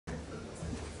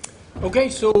Okay,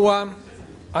 so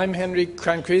I'm Henrik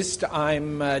Kranqvist.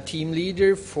 I'm team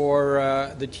leader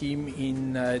for the team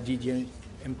in DG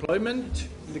Employment,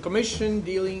 the Commission,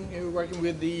 working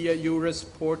with the eures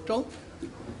portal.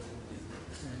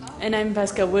 And I'm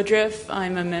Pascal Woodruff.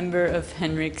 I'm a member of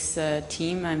Henrik's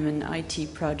team. I'm an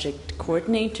IT project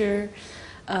coordinator,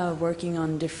 working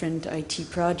on different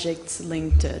IT projects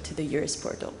linked to the eures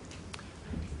portal.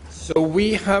 So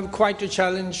we have quite a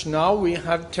challenge now. We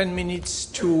have 10 minutes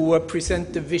to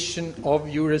present the vision of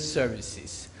eures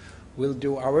services. We'll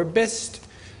do our best,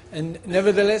 and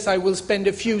nevertheless I will spend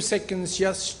a few seconds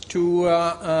just to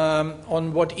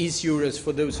on what is eures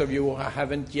for those of you who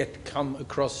haven't yet come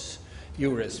across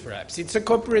eures perhaps. It's a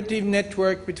cooperative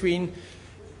network between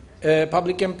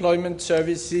public employment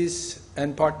services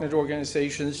and partnered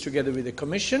organizations together with the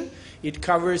Commission. It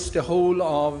covers the whole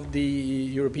of the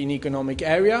European Economic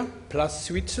Area plus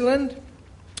Switzerland,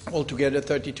 altogether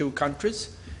 32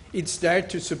 countries. It's there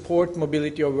to support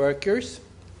mobility of workers,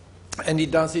 and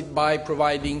it does it by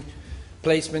providing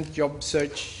placement, job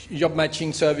search, job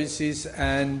matching services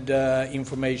and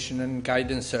information and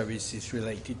guidance services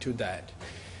related to that.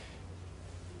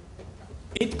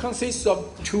 It consists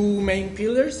of two main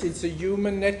pillars. It's a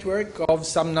human network of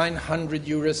some 900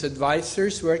 eures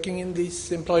advisors working in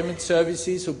these employment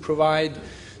services who provide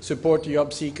support to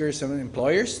job seekers and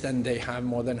employers. Then they have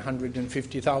more than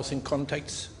 150,000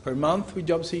 contacts per month with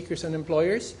job seekers and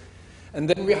employers. And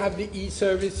then we have the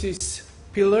e-services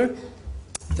pillar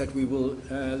that we will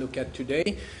look at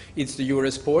today. It's the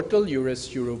eures portal,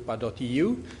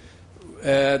 eureseuropa.eu,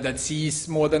 that sees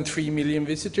more than 3 million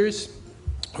visitors.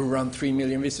 Around 3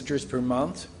 million visitors per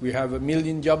month. We have 1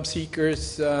 million job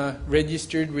seekers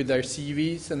registered with their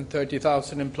CVs and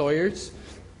 30,000 employers.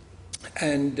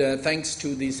 And thanks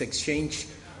to this exchange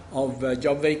of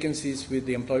job vacancies with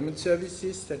the employment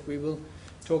services that we will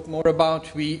talk more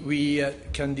about, we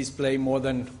can display more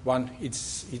than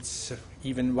it's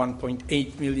even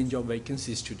 1.8 million job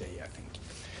vacancies today, I think.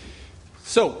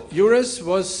 So eures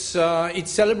it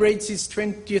celebrates its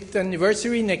 20th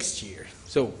anniversary next year.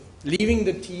 So leaving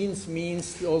the teens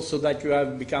means also that you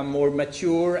have become more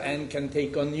mature and can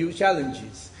take on new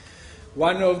challenges.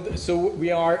 So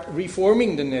we are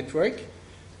reforming the network,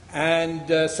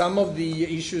 and some of the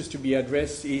issues to be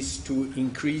addressed is to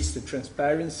increase the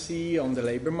transparency on the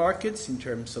labor markets in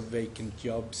terms of vacant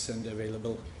jobs and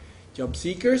available job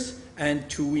seekers, and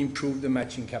to improve the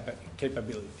matching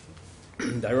capability.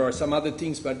 There are some other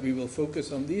things, but we will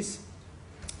focus on this.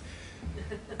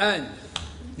 And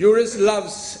eures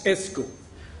loves ESCO.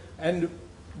 And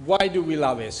why do we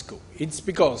love ESCO? It's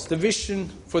because the vision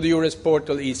for the eures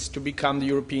portal is to become the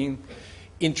European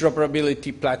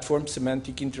interoperability platform,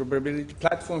 semantic interoperability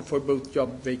platform for both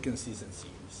job vacancies and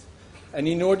CVs. And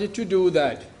in order to do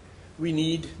that, we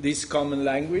need this common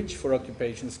language for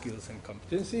occupation skills and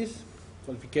competencies,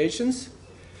 qualifications.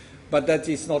 But that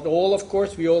is not all, of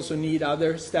course. We also need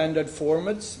other standard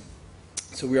formats.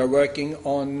 So we are working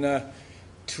on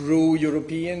true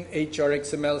European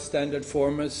HRXML standard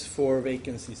formats for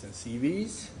vacancies and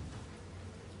CVs.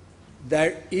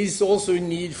 There is also a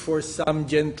need for some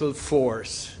gentle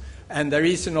force, and there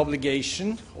is an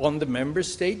obligation on the member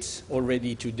states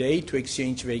already today to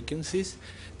exchange vacancies.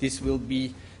 This will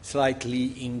be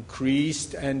slightly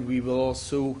increased, and we will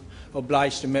also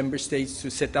oblige the member states to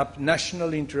set up national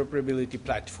interoperability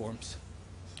platforms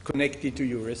connected to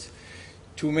eures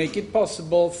to make it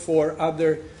possible for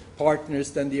other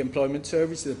partners than the employment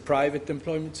services, the private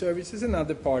employment services, and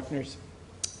other partners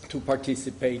to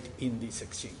participate in this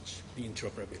exchange, the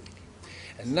interoperability.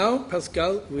 And now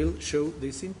Pascal will show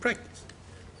this in practice.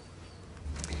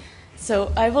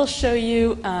 So I will show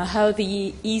you how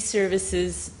the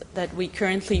e-services that we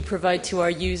currently provide to our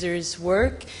users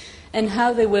work and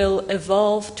how they will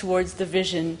evolve towards the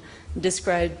vision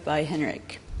described by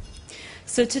Henrik.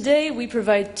 So today we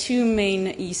provide two main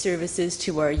e-services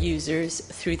to our users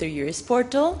through the eures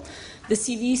portal, the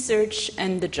CV search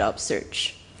and the job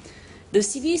search. The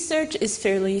CV search is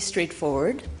fairly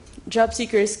straightforward. Job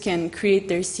seekers can create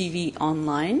their CV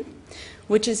online,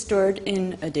 which is stored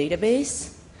in a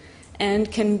database,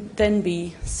 and can then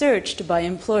be searched by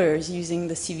employers using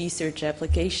the CV search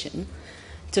application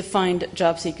to find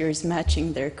job seekers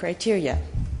matching their criteria.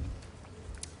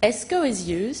 ESCO is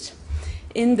used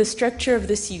in the structure of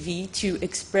the CV to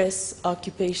express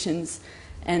occupations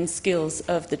and skills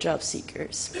of the job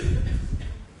seekers.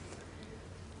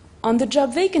 On the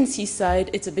job vacancy side,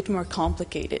 it's a bit more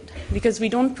complicated because we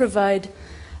don't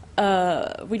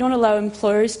allow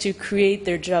employers to create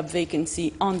their job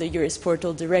vacancy on the eures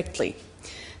portal directly.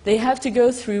 They have to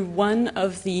go through one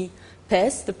of the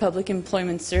PES, the Public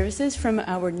Employment Services, from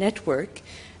our network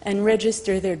and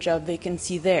register their job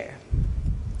vacancy there.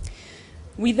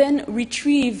 We then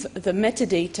retrieve the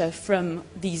metadata from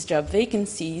these job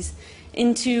vacancies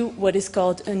into what is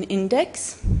called an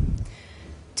index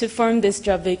to form this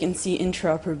job vacancy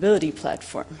interoperability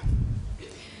platform.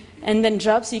 And then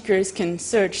job seekers can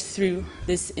search through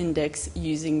this index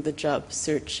using the job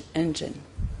search engine.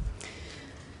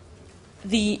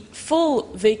 The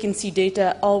full vacancy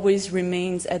data always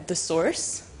remains at the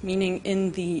source, meaning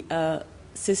in the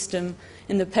system,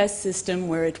 in the PES system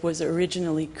where it was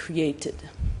originally created.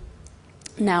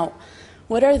 Now,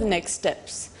 what are the next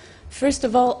steps? First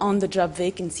of all, on the job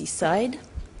vacancy side,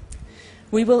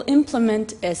 we will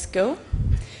implement ESCO,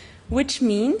 which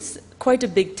means quite a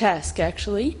big task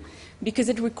actually, because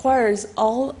it requires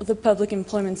all the public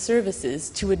employment services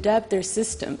to adapt their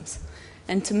systems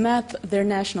and to map their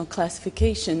national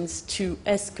classifications to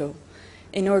ESCO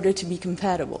in order to be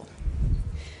compatible,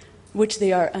 which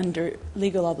they are under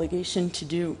legal obligation to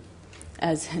do,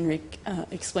 as Henrik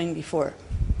explained before.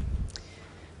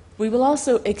 We will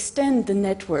also extend the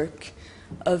network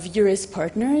of eures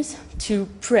partners to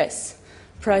PRES,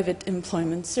 private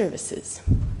employment services,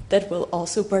 that will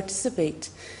also participate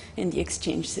in the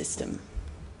exchange system.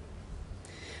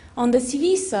 On the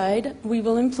CV side, we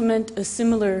will implement a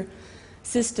similar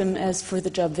system as for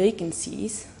the job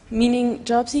vacancies, meaning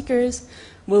job seekers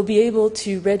will be able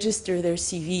to register their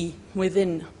CV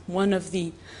within one of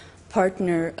the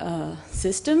partner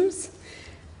systems,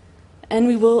 and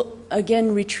we will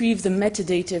again retrieve the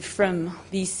metadata from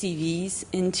these CVs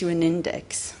into an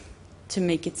index to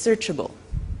make it searchable.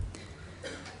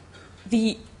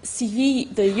 The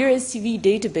eures CV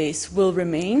database will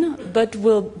remain, but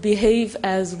will behave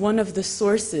as one of the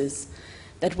sources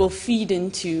that will feed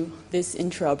into this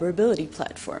interoperability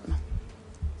platform.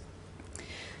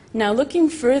 Now, looking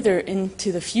further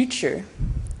into the future,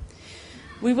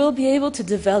 we will be able to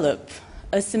develop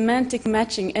a semantic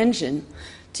matching engine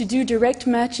to do direct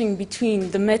matching between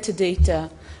the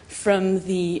metadata from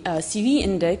the CV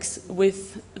index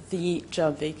with the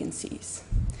job vacancies.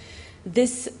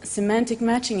 This semantic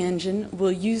matching engine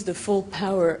will use the full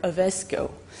power of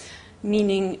ESCO,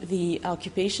 meaning the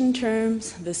occupation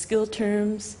terms, the skill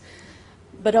terms,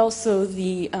 but also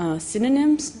the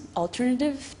synonyms,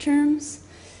 alternative terms,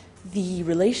 the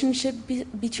relationship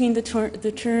between the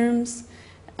terms,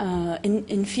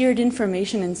 inferred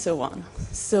information, and so on.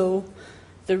 So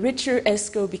the richer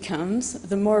ESCO becomes,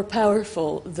 the more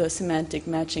powerful the semantic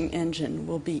matching engine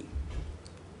will be.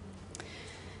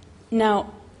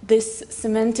 Now, this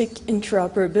semantic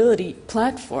interoperability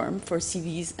platform for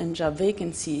CVs and job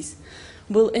vacancies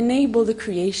will enable the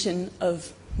creation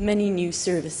of many new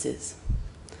services.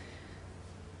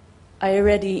 I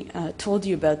already told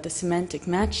you about the semantic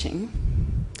matching.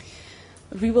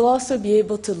 We will also be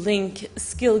able to link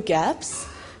skill gaps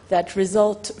that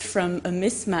result from a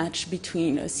mismatch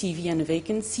between a CV and a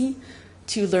vacancy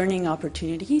to learning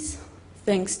opportunities,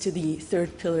 thanks to the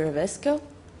third pillar of ESCO.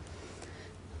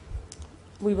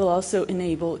 We will also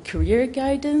enable career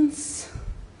guidance.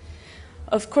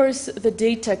 Of course, the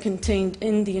data contained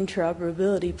in the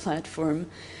interoperability platform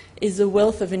is a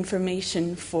wealth of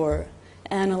information for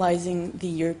analyzing the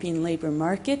European labor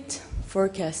market,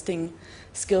 forecasting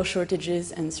skill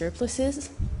shortages and surpluses.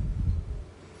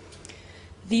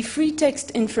 The free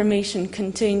text information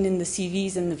contained in the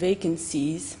CVs and the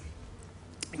vacancies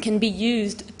can be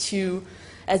used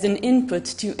as an input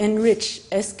to enrich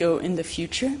ESCO in the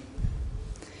future.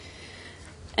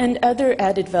 And other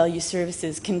added value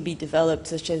services can be developed,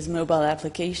 such as mobile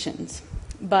applications,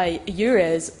 by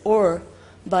eures or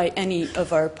by any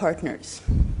of our partners.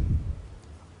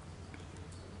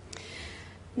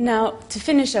 Now, to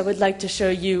finish, I would like to show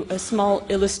you a small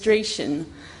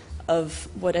illustration of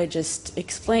what I just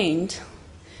explained,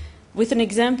 with an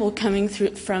example coming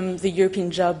from the European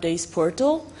Job Days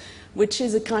portal, which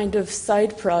is a kind of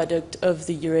side product of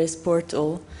the eures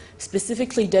portal,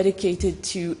 specifically dedicated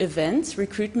to events,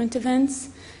 recruitment events,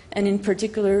 and in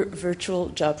particular virtual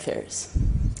job fairs.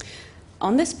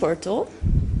 On this portal,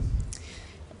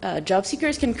 job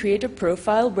seekers can create a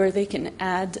profile where they can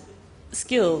add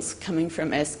skills coming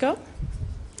from ESCO,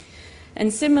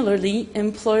 and similarly,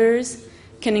 employers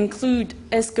can include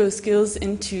ESCO skills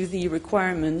into the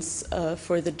requirements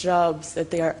for the jobs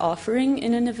that they are offering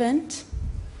in an event.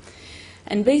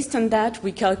 And based on that,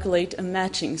 we calculate a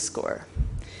matching score.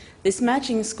 This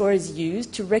matching score is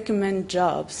used to recommend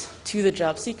jobs to the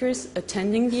job seekers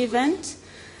attending the event,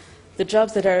 the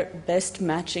jobs that are best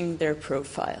matching their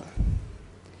profile.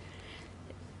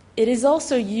 It is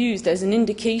also used as an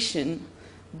indication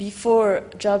before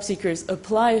job seekers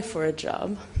apply for a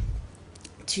job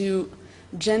to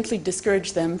gently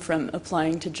discourage them from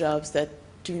applying to jobs that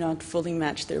do not fully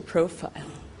match their profile.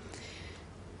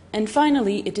 And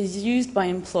finally, it is used by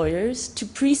employers to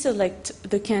pre-select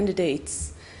the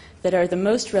candidates that are the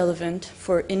most relevant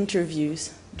for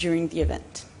interviews during the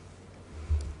event.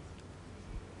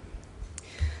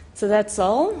 So that's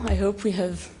all. I hope we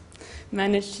have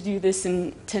managed to do this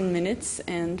in 10 minutes,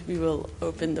 and we will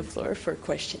open the floor for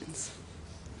questions.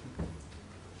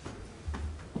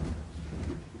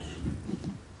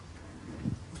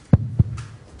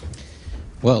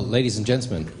 Well, ladies and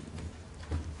gentlemen,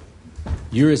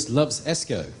 EURES loves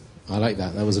ESCO. I like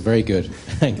that. That was a very good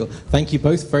angle. Thank you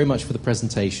both very much for the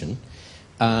presentation.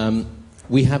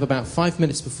 We have about 5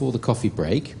 minutes before the coffee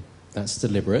break. That's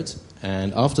deliberate.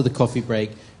 And after the coffee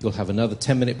break, you'll have another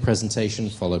 10-minute presentation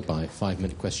followed by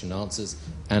 5-minute question and answers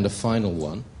and a final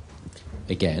one.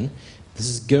 Again, this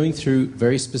is going through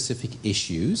very specific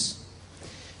issues.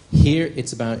 Here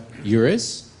it's about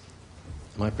EURES.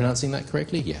 Am I pronouncing that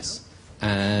correctly? Yes.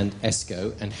 And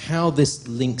ESCO, and how this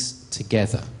links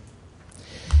together.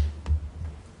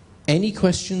 Any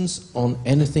questions on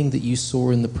anything that you saw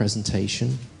in the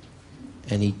presentation?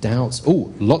 Any doubts?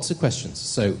 Oh, lots of questions.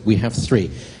 So we have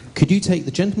 3. Could you take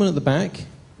the gentleman at the back,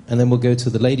 and then we'll go to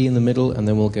the lady in the middle, and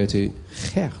then we'll go to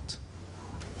Gert.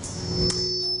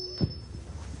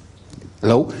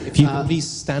 Hello. If you could please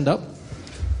stand up.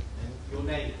 Your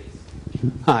name,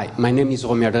 please. Hi, my name is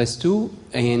Romer Restou,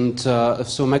 and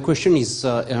so my question is,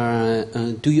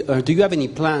 do you have any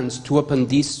plans to open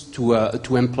this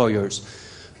to employers,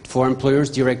 for employers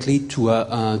directly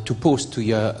to post to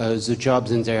the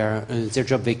jobs and their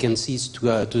job vacancies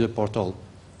to the portal?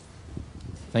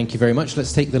 Thank you very much.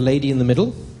 Let's take the lady in the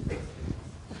middle.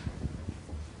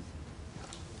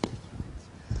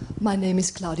 My name is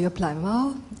Claudia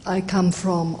Pleimauer. I come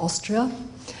from Austria.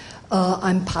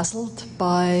 I'm puzzled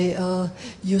by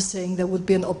you saying there would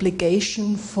be an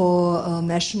obligation for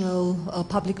national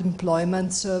public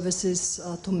employment services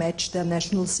to match their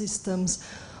national systems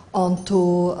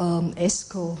onto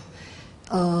ESCO.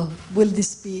 Will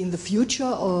this be in the future,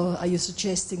 or are you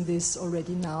suggesting this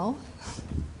already now?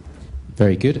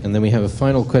 Very good. And then we have a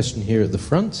final question here at the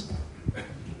front.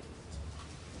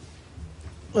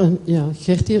 Yeah,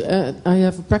 Gert here. I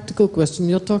have a practical question.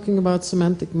 You're talking about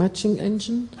semantic matching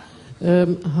engine.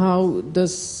 How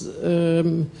does,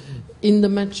 in the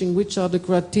matching, which are the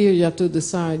criteria to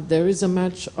decide there is a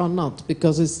match or not?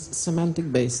 Because it's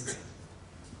semantic based.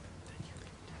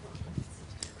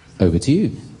 Over to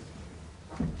you.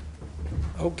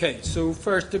 Okay, so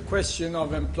first the question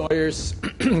of employers.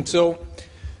 So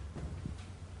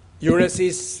EURES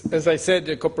is, as I said,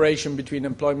 a cooperation between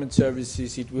employment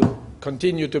services. It will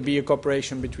continue to be a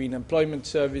cooperation between employment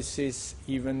services,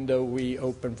 even though we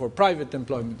open for private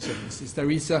employment services. There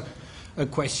is a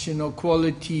question of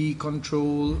quality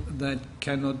control that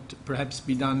cannot perhaps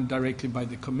be done directly by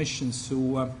the Commission,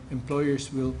 so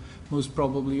employers will most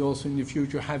probably also in the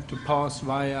future have to pass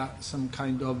via some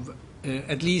kind of,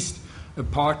 at least a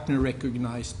partner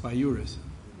recognized by EURES.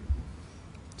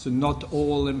 So not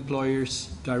all employers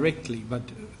directly, but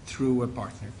through a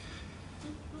partner.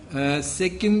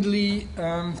 Secondly,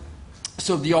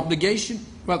 so the obligation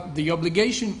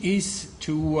is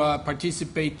to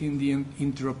participate in the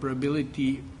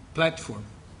interoperability platform.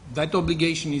 That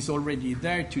obligation is already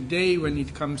there today when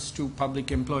it comes to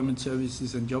public employment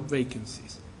services and job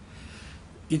vacancies.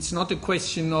 It's not a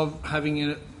question of having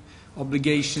an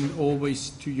obligation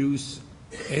always to use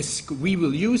ESCO. We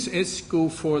will use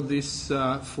ESCO for this,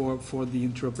 for the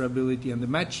interoperability and the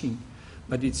matching,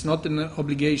 but it's not an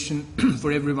obligation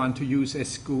for everyone to use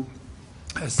ESCO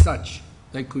as such.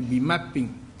 There could be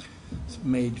mapping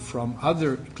made from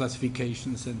other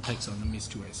classifications and taxonomies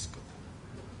to ESCO.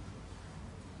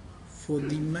 For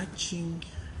the matching,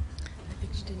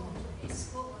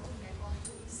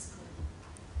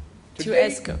 To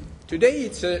ESCO. Today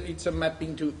it's a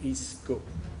mapping to ESCO.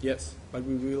 Yes, but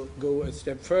we will go a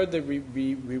step further.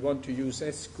 We want to use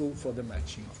ESCO for the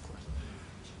matching, of course.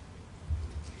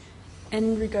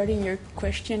 And regarding your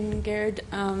question, Gerd,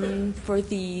 for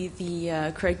the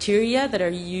criteria that are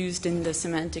used in the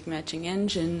semantic matching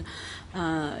engine,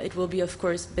 it will be, of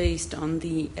course, based on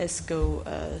the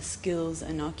ESCO skills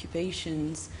and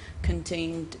occupations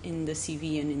contained in the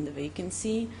CV and in the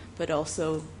vacancy, but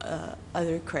also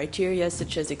other criteria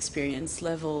such as experience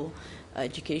level,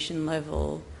 education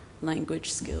level,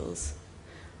 language skills,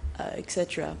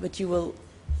 etc. But you will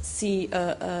see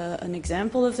an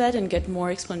example of that and get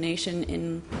more explanation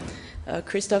in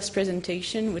Christoph's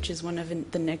presentation, which is one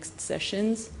of the next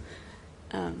sessions.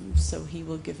 So he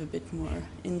will give a bit more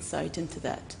insight into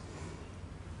that.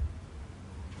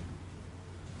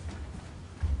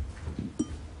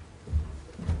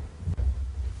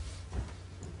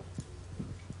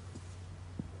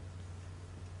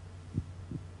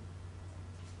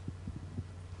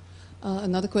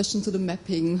 Another question to the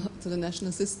mapping to the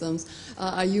national systems.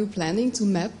 Are you planning to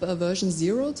map version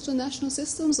 0 to the national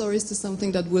systems, or is this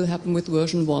something that will happen with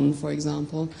version 1, for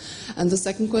example? And the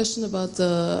second question about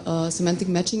the semantic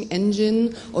matching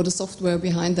engine or the software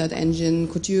behind that engine.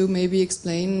 Could you maybe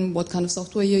explain what kind of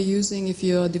software you're using, if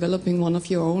you're developing one of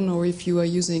your own, or if you are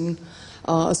using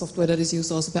a software that is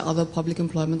used also by other public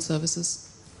employment services?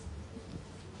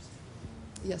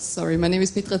 Yes, sorry, my name is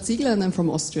Petra Ziegler and I'm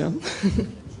from Austria.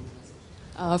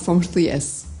 From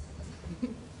 3S.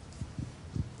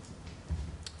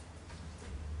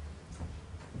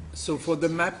 So for the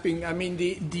mapping, I mean,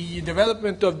 the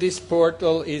development of this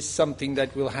portal is something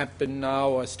that will happen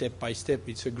now step by step.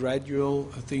 It's a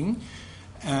gradual thing.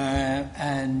 So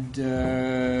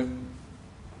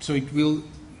it will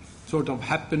sort of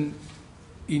happen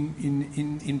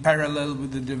in parallel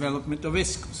with the development of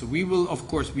ESCO. So we will, of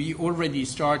course, we already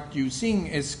start using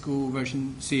ESCO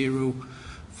version 0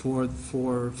 for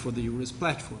the eures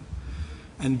platform.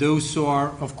 And those who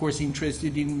are, of course,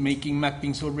 interested in making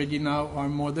mappings already now are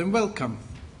more than welcome.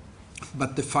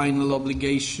 But the final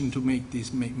obligation to make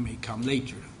this may come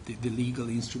later. The legal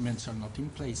instruments are not in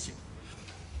place yet.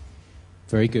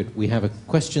 Very good. We have a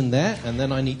question there, and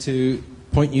then I need to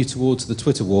point you towards the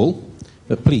Twitter wall.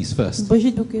 But please, first.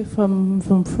 Brigitte Bouquet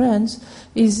from France.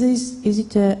 Is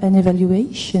it an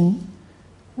evaluation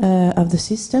of the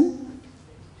system?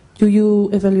 Do you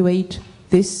evaluate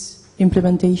this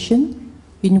implementation?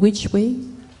 In which way?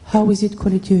 How is it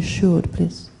quality assured,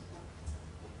 please?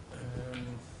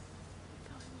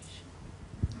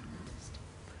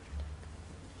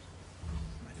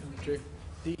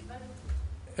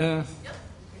 No,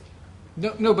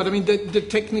 but I mean the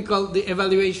technical, the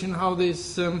evaluation, how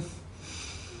this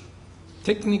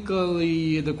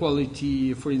technically the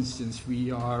quality. For instance,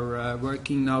 we are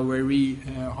working now very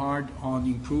hard on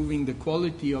improving the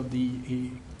quality of the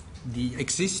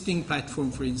existing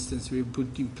platform. For instance, we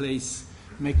put in place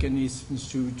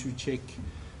mechanisms to check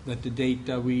that the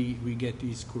data we get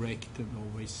is correct and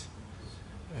always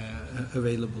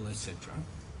available, etc.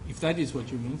 If that is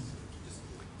what you mean.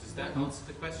 Does that answer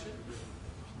the question?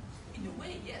 In a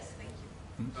way, yes. Thank you.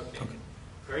 Okay.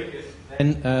 Very good.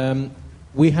 And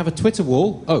we have a Twitter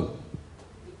wall. Oh,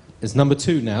 it's number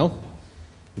 2 now.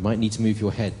 You might need to move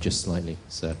your head just slightly,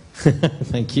 sir.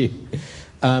 Thank you.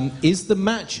 Is the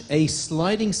match a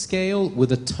sliding scale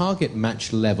with a target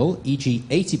match level, e.g.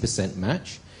 80%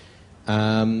 match?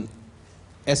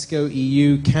 ESCO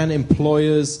EU, can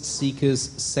employers,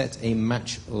 seekers set a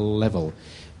match level?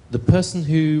 The person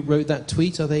who wrote that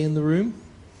tweet, are they in the room?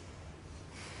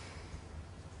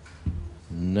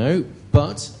 No,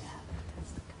 but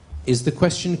is the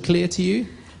question clear to you?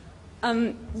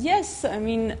 Yes, I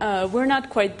mean, we're not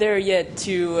quite there yet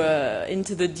to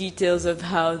into the details of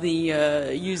how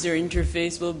the user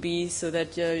interface will be so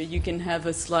that you can have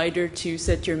a slider to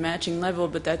set your matching level,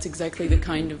 but that's exactly the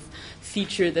kind of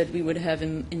feature that we would have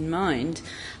in mind.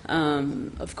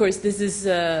 Of course, this is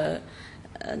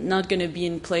not going to be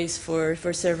in place for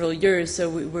several years, so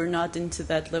we're not into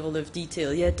that level of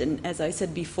detail yet. And as I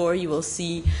said before, you will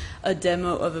see a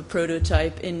demo of a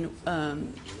prototype in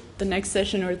the next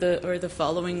session or the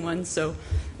following one, so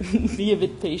be a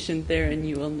bit patient there and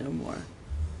you will know more.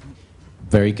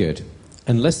 Very good.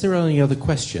 Unless there are any other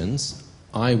questions,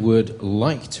 I would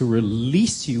like to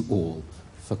release you all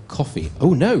for coffee.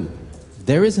 Oh no,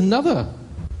 there is another.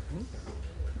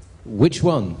 Which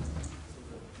one?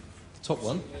 Top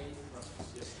one?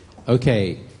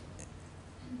 Okay.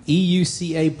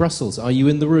 EUCA Brussels, are you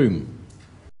in the room?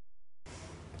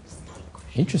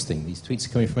 Interesting, these tweets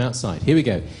are coming from outside. Here we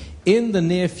go. In the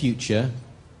near future,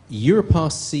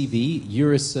 Europass CV,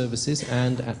 Eures services,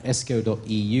 and at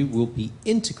esco.eu will be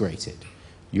integrated.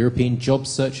 European job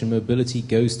search and mobility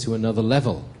goes to another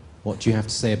level. What do you have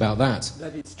to say about that?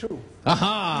 That is true.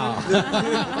 Aha!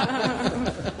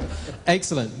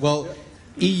 Excellent. Well,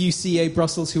 EUCA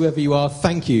Brussels, whoever you are,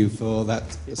 thank you for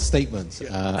that statement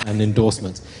and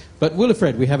endorsement. But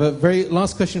Wilfred, we have a very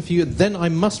last question for you. Then I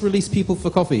must release people for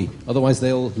coffee, otherwise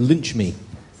they'll lynch me.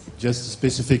 Just a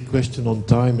specific question on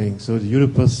timing. So the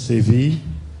Europass CV,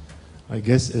 I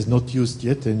guess, is not used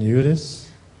yet in Eures.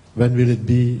 When will it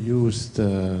be used?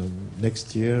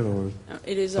 Next year or?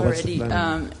 It is already.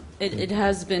 It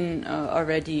has been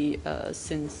already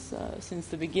since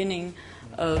the beginning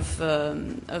of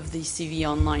the CV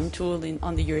online tool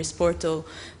on the Eures portal.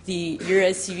 The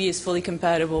Eures CV is fully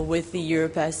compatible with the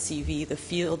Europass CV. The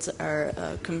fields are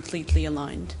completely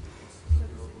aligned.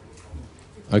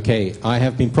 Okay, I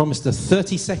have been promised a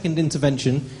 30-second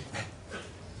intervention.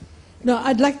 No,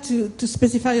 I'd like to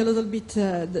specify a little bit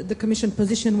the Commission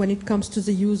position when it comes to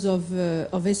the use of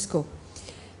ESCO.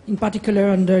 in particular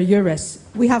under eures.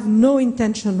 We have no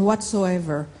intention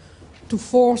whatsoever to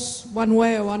force one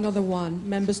way or another one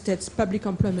member states' public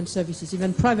employment services,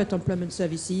 even private employment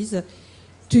services,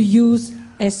 to use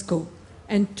ESCO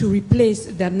and to replace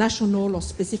their national or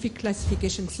specific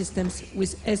classification systems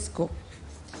with ESCO.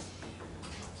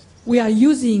 We are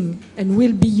using and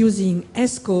will be using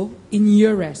ESCO in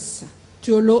eures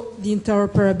to allow the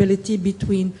interoperability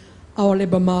between our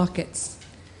labour markets.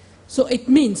 So it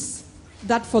means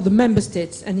that for the member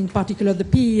states, and in particular the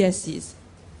PESs,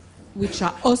 which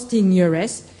are hosting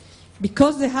eures,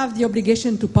 because they have the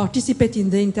obligation to participate in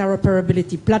the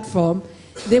interoperability platform,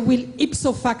 they will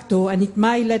ipso facto, and it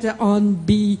might later on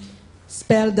be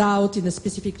spelled out in a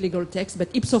specific legal text, but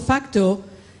ipso facto,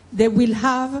 they will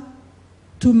have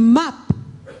to map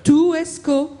to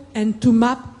ESCO and to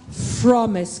map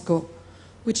from ESCO,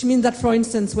 which means that, for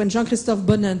instance, when Jean-Christophe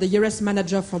Bonin, the eures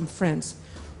manager from France,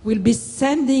 will be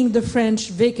sending the French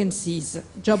vacancies,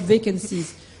 job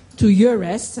vacancies, to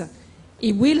eures,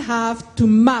 he will have to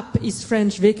map his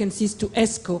French vacancies to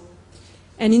ESCO.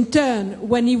 And in turn,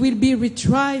 when he will be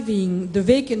retrieving the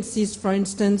vacancies, for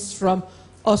instance, from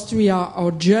Austria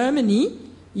or Germany,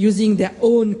 using their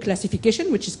own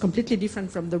classification, which is completely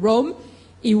different from the Rome,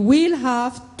 he will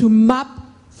have to map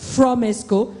from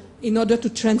ESCO in order to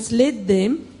translate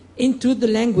them into the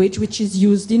language which is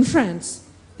used in France.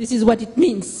 This is what it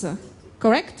means,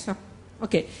 correct?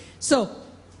 Okay, so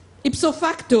ipso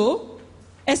facto,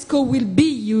 ESCO will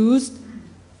be used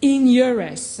in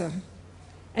eures.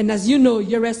 And as you know,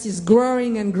 eures is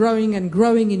growing and growing and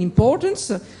growing in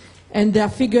importance, and there are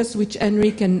figures which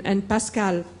Henrik and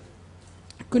Pascal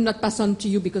could not pass on to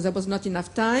you because there was not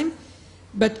enough time.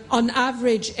 But on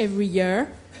average, every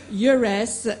year,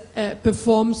 eures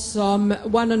performs some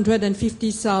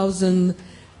 150,000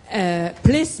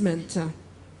 placement.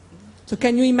 So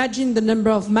can you imagine the number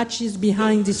of matches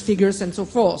behind these figures and so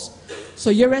forth? So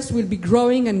eures will be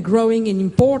growing and growing in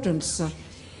importance.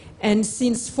 And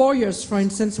since 4 years, for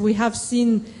instance, we have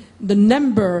seen the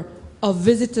number of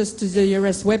visitors to the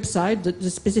eures website, the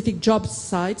specific job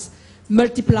sites,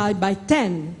 multiplied by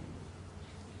 10.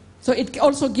 So it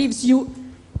also gives you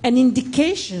an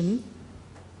indication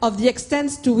of the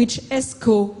extent to which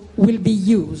ESCO will be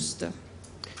used.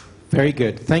 Very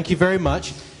good. Thank you very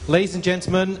much. Ladies and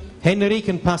gentlemen, Henrik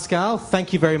and Pascal,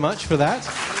 thank you very much for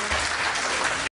that.